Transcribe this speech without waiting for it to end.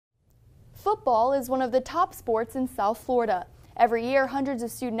Football is one of the top sports in South Florida. Every year, hundreds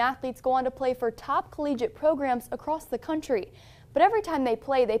of student athletes go on to play for top collegiate programs across the country. But every time they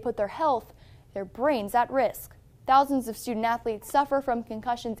play, they put their health, their brains at risk. Thousands of student athletes suffer from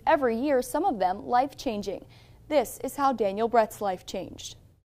concussions every year, some of them life-changing. This is how Daniel Brett's life changed.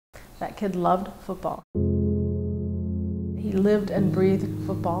 That kid loved football. He lived and breathed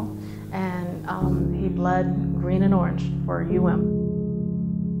football, and he bled green and orange for UM.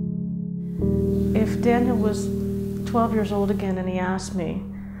 If Daniel was 12 years old again and he asked me,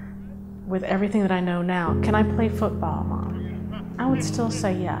 with everything that I know now, can I play football, Mom? I would still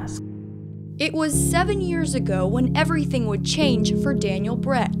say yes. It was 7 years ago when everything would change for Daniel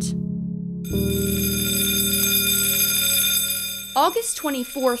Brett. August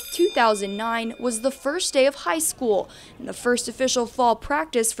 24th, 2009 was the first day of high school and the first official fall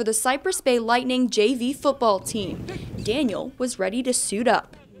practice for the Cypress Bay Lightning JV football team. Daniel was ready to suit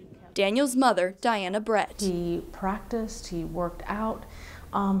up. Daniel's mother, Diana Brett. He practiced, he worked out,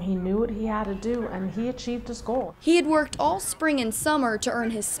 he knew what he had to do, and he achieved his goal. He had worked all spring and summer to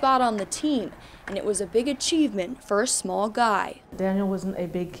earn his spot on the team, and it was a big achievement for a small guy. Daniel wasn't a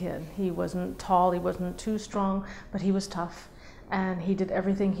big kid. He wasn't tall, he wasn't too strong, but he was tough. And he did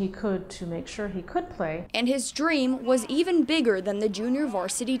everything he could to make sure he could play. And his dream was even bigger than the junior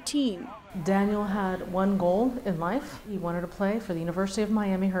varsity team. Daniel had one goal in life. He wanted to play for the University of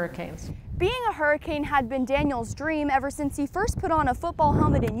Miami Hurricanes. Being a Hurricane had been Daniel's dream ever since he first put on a football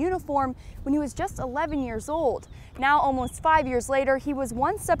helmet and uniform when he was just 11 years old. Now, almost 5 years later, he was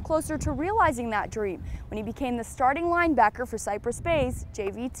one step closer to realizing that dream when he became the starting linebacker for Cypress Bay's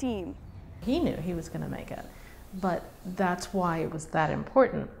JV team. He knew he was going to make it. But that's why it was that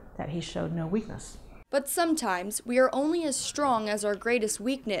important that he showed no weakness. But sometimes we are only as strong as our greatest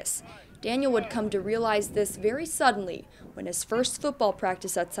weakness. Daniel would come to realize this very suddenly when his first football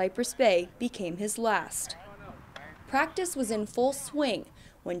practice at Cypress Bay became his last. Practice was in full swing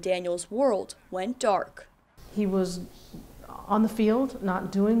when Daniel's world went dark. He was on the field,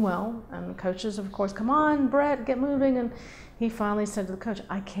 not doing well, and the coaches, of course, come on, Brett, get moving, and he finally said to the coach,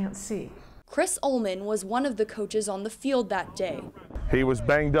 I can't see. Chris Ullman was one of the coaches on the field that day. He was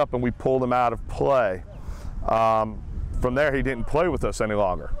banged up and we pulled him out of play. From there, he didn't play with us any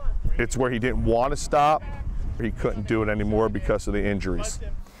longer. It's where he didn't want to stop. He couldn't do it anymore because of the injuries.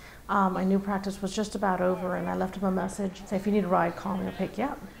 I knew practice was just about over and I left him a message. Say, if you need a ride, call me, I'll pick you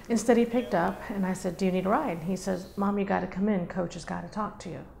up. Instead, he picked up and I said, do you need a ride? He says, Mom, you got to come in. Coach has got to talk to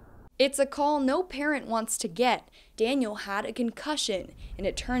you. It's a call no parent wants to get. Daniel had a concussion, and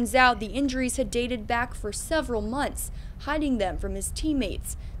it turns out the injuries had dated back for several months, hiding them from his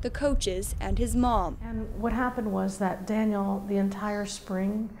teammates, the coaches, and his mom. And what happened was that Daniel, the entire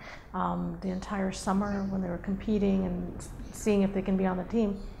spring, the entire summer when they were competing and seeing if they can be on the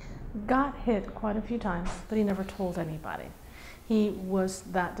team, got hit quite a few times, but he never told anybody. He was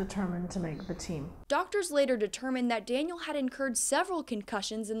that determined to make the team. Doctors later determined that Daniel had incurred several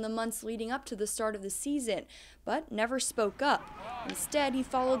concussions in the months leading up to the start of the season, but never spoke up. Instead, he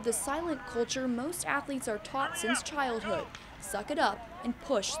followed the silent culture most athletes are taught since childhood. Suck it up and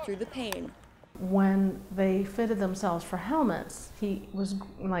push through the pain. When they fitted themselves for helmets, he was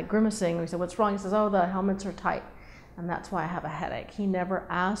like grimacing. We said, what's wrong? He says, oh, the helmets are tight, and that's why I have a headache. He never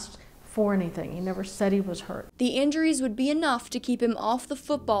asked for anything. He never said he was hurt. The injuries would be enough to keep him off the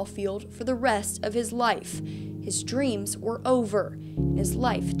football field for the rest of his life. His dreams were over, and his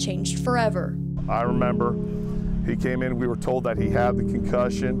life changed forever. I remember he came in, we were told that he had the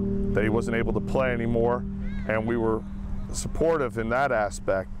concussion, that he wasn't able to play anymore, and we were supportive in that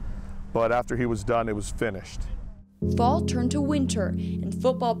aspect, but after he was done, it was finished. Fall turned to winter, and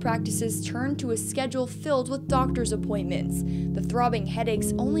football practices turned to a schedule filled with doctor's appointments. The throbbing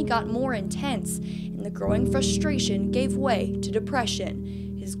headaches only got more intense, and the growing frustration gave way to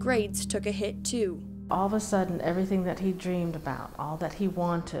depression. His grades took a hit too. All of a sudden, everything that he dreamed about, all that he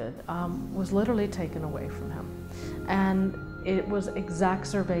wanted, was literally taken away from him. And it was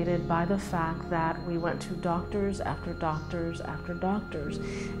exacerbated by the fact that we went to doctors after doctors after doctors,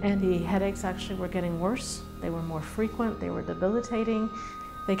 and the headaches actually were getting worse. They were more frequent, they were debilitating.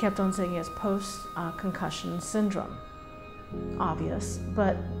 They kept on saying he has post-concussion syndrome. Obvious,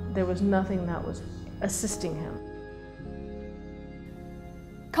 but there was nothing that was assisting him.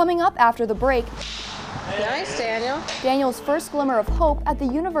 Coming up after the break, Nice, Daniel. Daniel's first glimmer of hope at the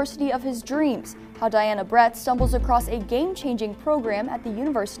university of his dreams. How Diana Brett stumbles across a game-changing program at the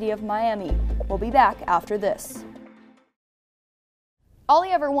University of Miami. We'll be back after this. All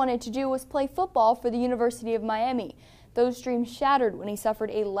he ever wanted to do was play football for the University of Miami. Those dreams shattered when he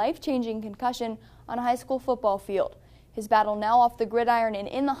suffered a life-changing concussion on a high school football field. His battle now off the gridiron and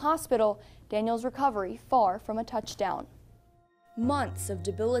in the hospital, Daniel's recovery far from a touchdown. Months of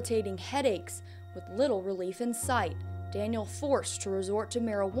debilitating headaches with little relief in sight. Daniel forced to resort to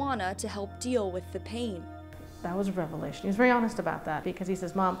marijuana to help deal with the pain. That was a revelation. He was very honest about that because he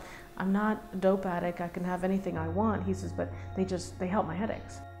says, "Mom, I'm not a dope addict. I can have anything I want." He says, "But they help my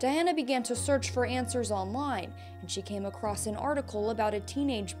headaches." Diana began to search for answers online, and she came across an article about a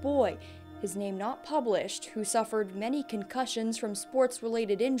teenage boy, his name not published, who suffered many concussions from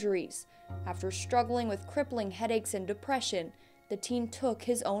sports-related injuries. After struggling with crippling headaches and depression, the teen took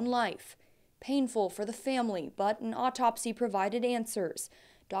his own life. Painful for the family, but an autopsy provided answers.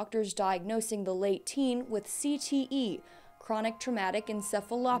 Doctors diagnosing the late teen with CTE, chronic traumatic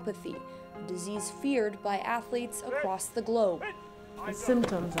encephalopathy, a disease feared by athletes across the globe. The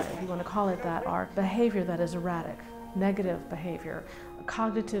symptoms, if you want to call it that, are behavior that is erratic, negative behavior,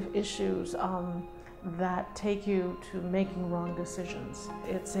 cognitive issues that take you to making wrong decisions.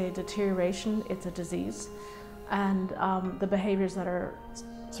 It's a deterioration, it's a disease, and the behaviors that are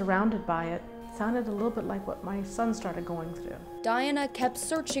surrounded by it sounded a little bit like what my son started going through. Diana kept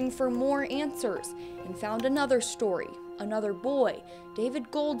searching for more answers and found another story, another boy, David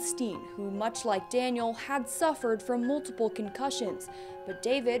Goldstein, who, much like Daniel, had suffered from multiple concussions. But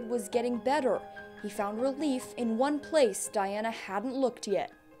David was getting better. He found relief in one place Diana hadn't looked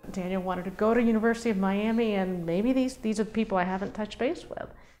yet. Daniel wanted to go to University of Miami, and maybe these are the people I haven't touched base with.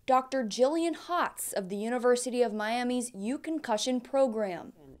 Dr. Jillian Hotz of the University of Miami's U-Concussion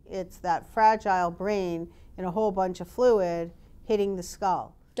program. It's that fragile brain and a whole bunch of fluid hitting the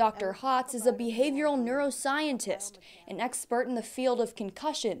skull. Dr. Hotz is a behavioral neuroscientist, an expert in the field of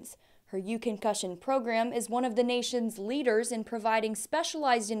concussions. Her U-Concussion program is one of the nation's leaders in providing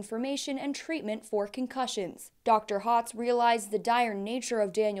specialized information and treatment for concussions. Dr. Hotz realized the dire nature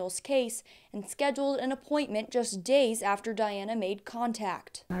of Daniel's case and scheduled an appointment just days after Diana made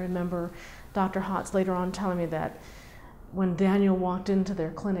contact. I remember Dr. Hotz later on telling me that when Daniel walked into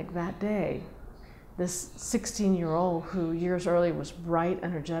their clinic that day, this 16-year-old who years earlier was bright,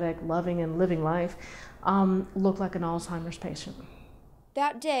 energetic, loving, and living life, looked like an Alzheimer's patient.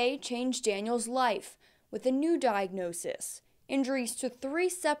 That day changed Daniel's life with a new diagnosis: injuries to 3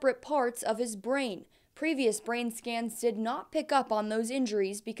 separate parts of his brain. Previous brain scans did not pick up on those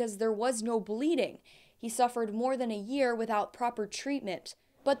injuries because there was no bleeding. He suffered more than a year without proper treatment.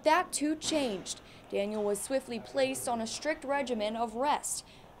 But that too changed. Daniel was swiftly placed on a strict regimen of rest.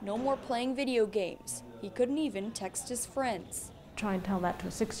 No more playing video games. He couldn't even text his friends. Try and tell that to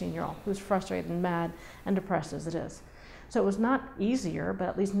a 16-year-old who's frustrated and mad and depressed as it is. So it was not easier, but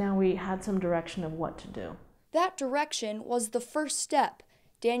at least now we had some direction of what to do. That direction was the first step.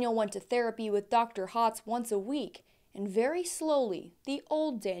 Daniel went to therapy with Dr. Hotz once a week, and very slowly, the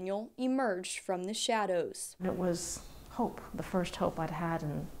old Daniel emerged from the shadows. It was hope, the first hope I'd had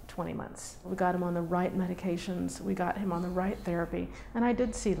in 20 months. We got him on the right medications, we got him on the right therapy, and I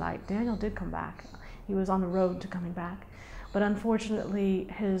did see light. Daniel did come back. He was on the road to coming back. But unfortunately,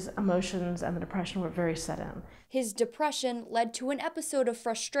 his emotions and the depression were very set in. His depression led to an episode of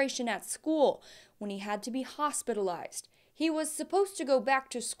frustration at school when he had to be hospitalized. He was supposed to go back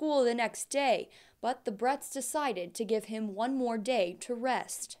to school the next day, but the Bretts decided to give him one more day to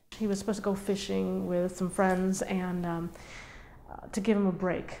rest. He was supposed to go fishing with some friends and to give him a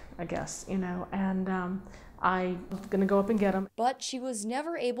break, I guess, and I was going to go up and get him. But she was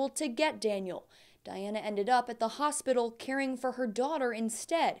never able to get Daniel. Diana ended up at the hospital caring for her daughter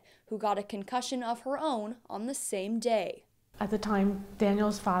instead, who got a concussion of her own on the same day. At the time,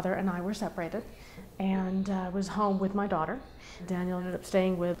 Daniel's father and I were separated, and I was home with my daughter. Daniel ended up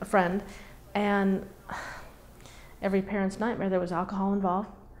staying with a friend, and every parent's nightmare, there was alcohol involved,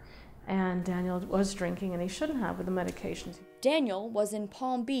 and Daniel was drinking, and he shouldn't have with the medications. Daniel was in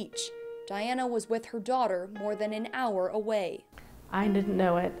Palm Beach. Diana was with her daughter more than an hour away. I didn't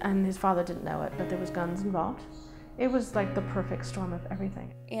know it, and his father didn't know it, but there was guns involved. It was like the perfect storm of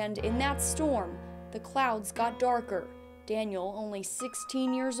everything. And in that storm, the clouds got darker. Daniel, only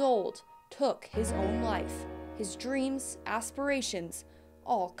 16 years old, took his own life. His dreams, aspirations,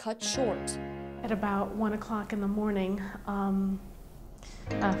 all cut short. At about 1 o'clock in the morning,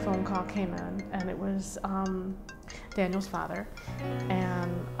 a phone call came in, and it was Daniel's father,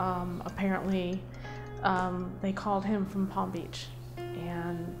 and apparently they called him from Palm Beach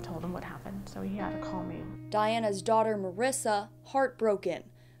and told him what happened, so he had to call me. Diana's daughter Marissa, heartbroken,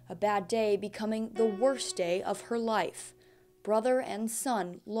 a bad day becoming the worst day of her life. Brother and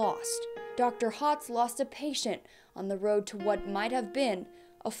son lost. Dr. Hotz lost a patient on the road to what might have been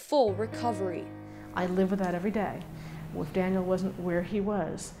a full recovery. I live with that every day. If Daniel wasn't where he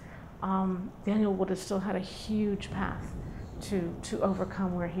was, Daniel would have still had a huge path to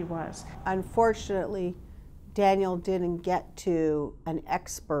overcome where he was. Unfortunately, Daniel didn't get to an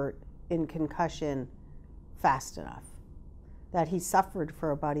expert in concussion fast enough, that he suffered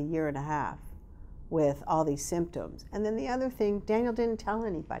for about 1.5 years with all these symptoms. And then the other thing, Daniel didn't tell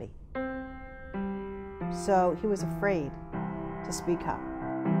anybody. So he was afraid to speak up.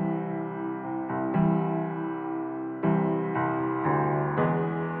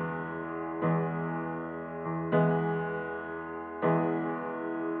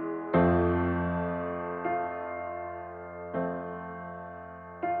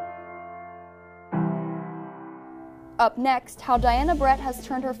 Up next, how Diana Brett has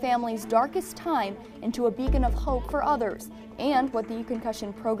turned her family's darkest time into a beacon of hope for others, and what the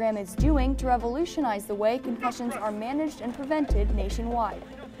U-Concussion program is doing to revolutionize the way concussions are managed and prevented nationwide.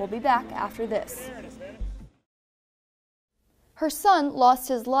 We'll be back after this. Her son lost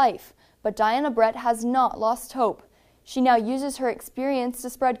his life, but Diana Brett has not lost hope. She now uses her experience to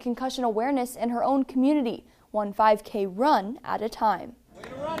spread concussion awareness in her own community, one 5K run at a time.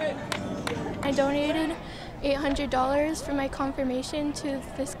 I donated $800 for my confirmation to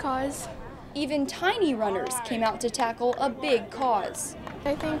this cause. Even tiny runners came out to tackle a big cause.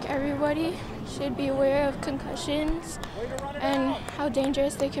 I think everybody should be aware of concussions and how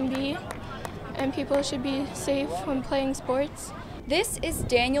dangerous they can be, and people should be safe when playing sports. This is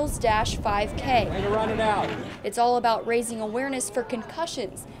Daniel's Dash 5K. Way to run it out. It's all about raising awareness for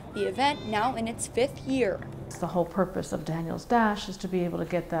concussions, the event now in its 5th year. The whole purpose of Daniel's Dash is to be able to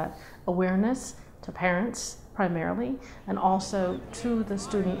get that awareness to parents primarily, and also to the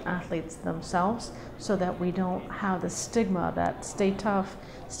student athletes themselves, so that we don't have the stigma that stay tough,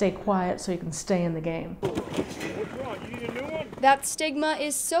 stay quiet so you can stay in the game. That stigma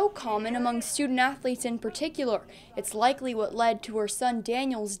is so common among student athletes in particular. It's likely what led to her son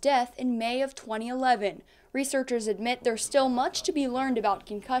Daniel's death in May of 2011. Researchers admit there's still much to be learned about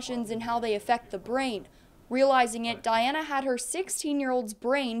concussions and how they affect the brain. Realizing it, Diana had her 16-year-old's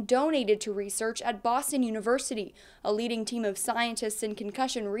brain donated to research at Boston University, a leading team of scientists in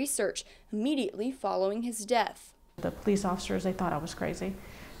concussion research, immediately following his death. The police officers, they thought I was crazy.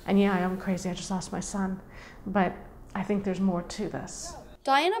 And yeah, I am crazy, I just lost my son. But I think there's more to this.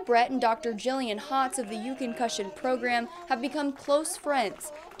 Diana Brett and Dr. Jillian Hotz of the U-Concussion program have become close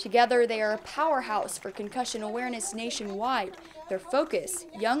friends. Together, they are a powerhouse for concussion awareness nationwide. Their focus,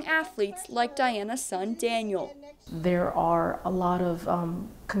 young athletes like Diana's son, Daniel. There are a lot of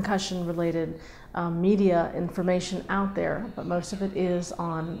concussion-related media information out there, but most of it is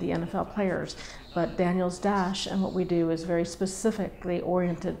on the NFL players. But Daniel's Dash and what we do is very specifically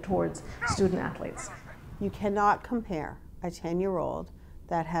oriented towards student athletes. You cannot compare a 10-year-old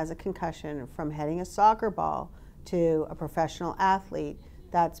that has a concussion from heading a soccer ball to a professional athlete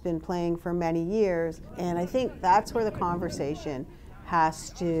that's been playing for many years. And I think that's where the conversation has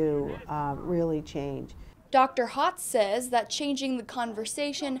to really change. Dr. Hotz says that changing the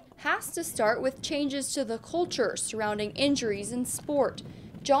conversation has to start with changes to the culture surrounding injuries in sport.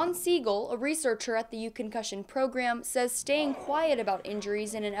 John Siegel, a researcher at the U-Concussion program, says staying quiet about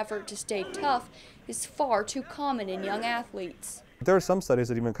injuries in an effort to stay tough is far too common in young athletes. There are some studies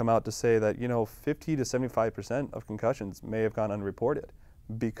that even come out to say that, 50 to 75% of concussions may have gone unreported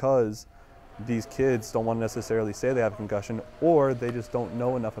because these kids don't want to necessarily say they have a concussion, or they just don't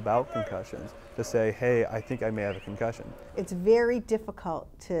know enough about concussions to say, hey, I think I may have a concussion. It's very difficult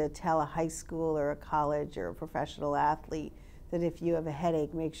to tell a high school or a college or a professional athlete that if you have a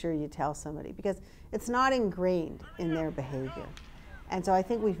headache, make sure you tell somebody, because it's not ingrained in their behavior. And so I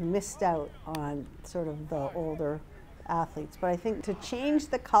think we've missed out on sort of the older athletes. But I think to change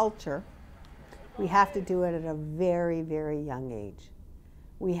the culture, we have to do it at a very, very young age.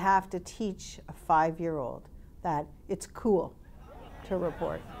 We have to teach a 5-year-old that it's cool to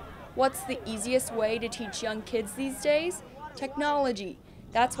report. What's the easiest way to teach young kids these days? Technology.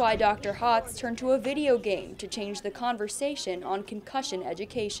 That's why Dr. Hotz turned to a video game to change the conversation on concussion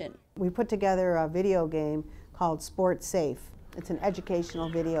education. We put together a video game called Sport Safe. It's an educational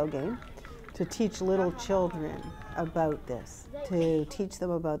video game to teach little children about this, to teach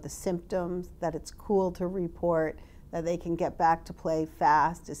them about the symptoms, that it's cool to report, that they can get back to play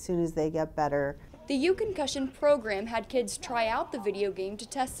fast as soon as they get better. The U-Concussion program had kids try out the video game to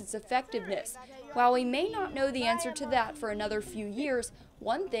test its effectiveness. While we may not know the answer to that for another few years,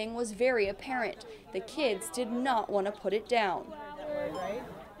 one thing was very apparent. The kids did not want to put it down.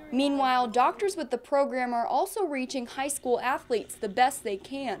 Meanwhile, doctors with the program are also reaching high school athletes the best they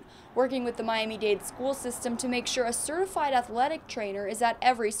can, working with the Miami-Dade school system to make sure a certified athletic trainer is at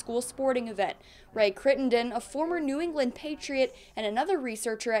every school sporting event. Ray Crittenden, a former New England Patriot and another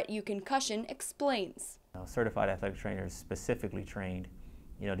researcher at UConcussion, explains. Certified athletic trainers specifically trained,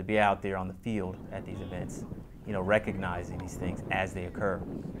 to be out there on the field at these events, recognizing these things as they occur.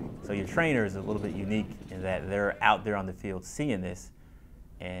 So your trainer is a little bit unique in that they're out there on the field seeing this,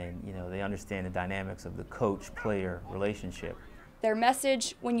 and they understand the dynamics of the coach-player relationship. Their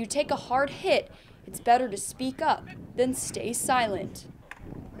message: when you take a hard hit, it's better to speak up than stay silent.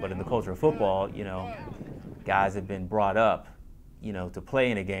 But in the culture of football, guys have been brought up, to play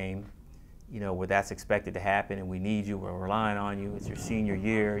in a game, where that's expected to happen, and we need you, we're relying on you, it's your senior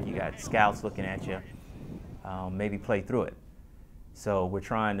year, you got scouts looking at you, maybe play through it. So we're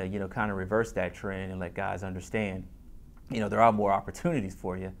trying to, kind of reverse that trend and let guys understand, there are more opportunities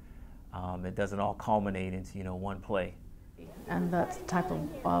for you. It doesn't all culminate into, one play. And that's the type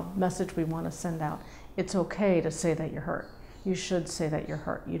of message we want to send out. It's okay to say that you're hurt. You should say that you're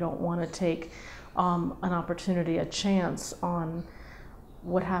hurt. You don't want to take an opportunity, a chance on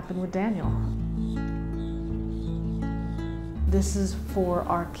what happened with Daniel. This is for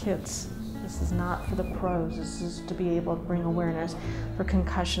our kids. This is not for the pros. This is to be able to bring awareness for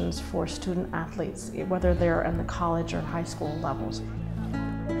concussions for student athletes, whether they're in the college or high school levels.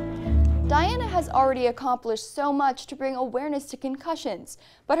 Diana has already accomplished so much to bring awareness to concussions,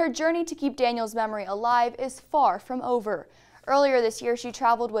 but her journey to keep Daniel's memory alive is far from over. Earlier this year, she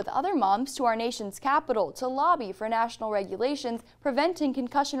traveled with other moms to our nation's capital to lobby for national regulations preventing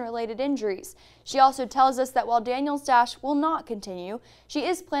concussion-related injuries. She also tells us that while Daniel's Dash will not continue, she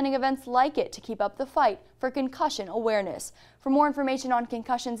is planning events like it to keep up the fight for concussion awareness. For more information on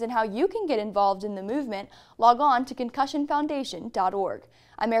concussions and how you can get involved in the movement, log on to concussionfoundation.org.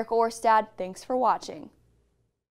 I'm Erica Orstad. Thanks for watching.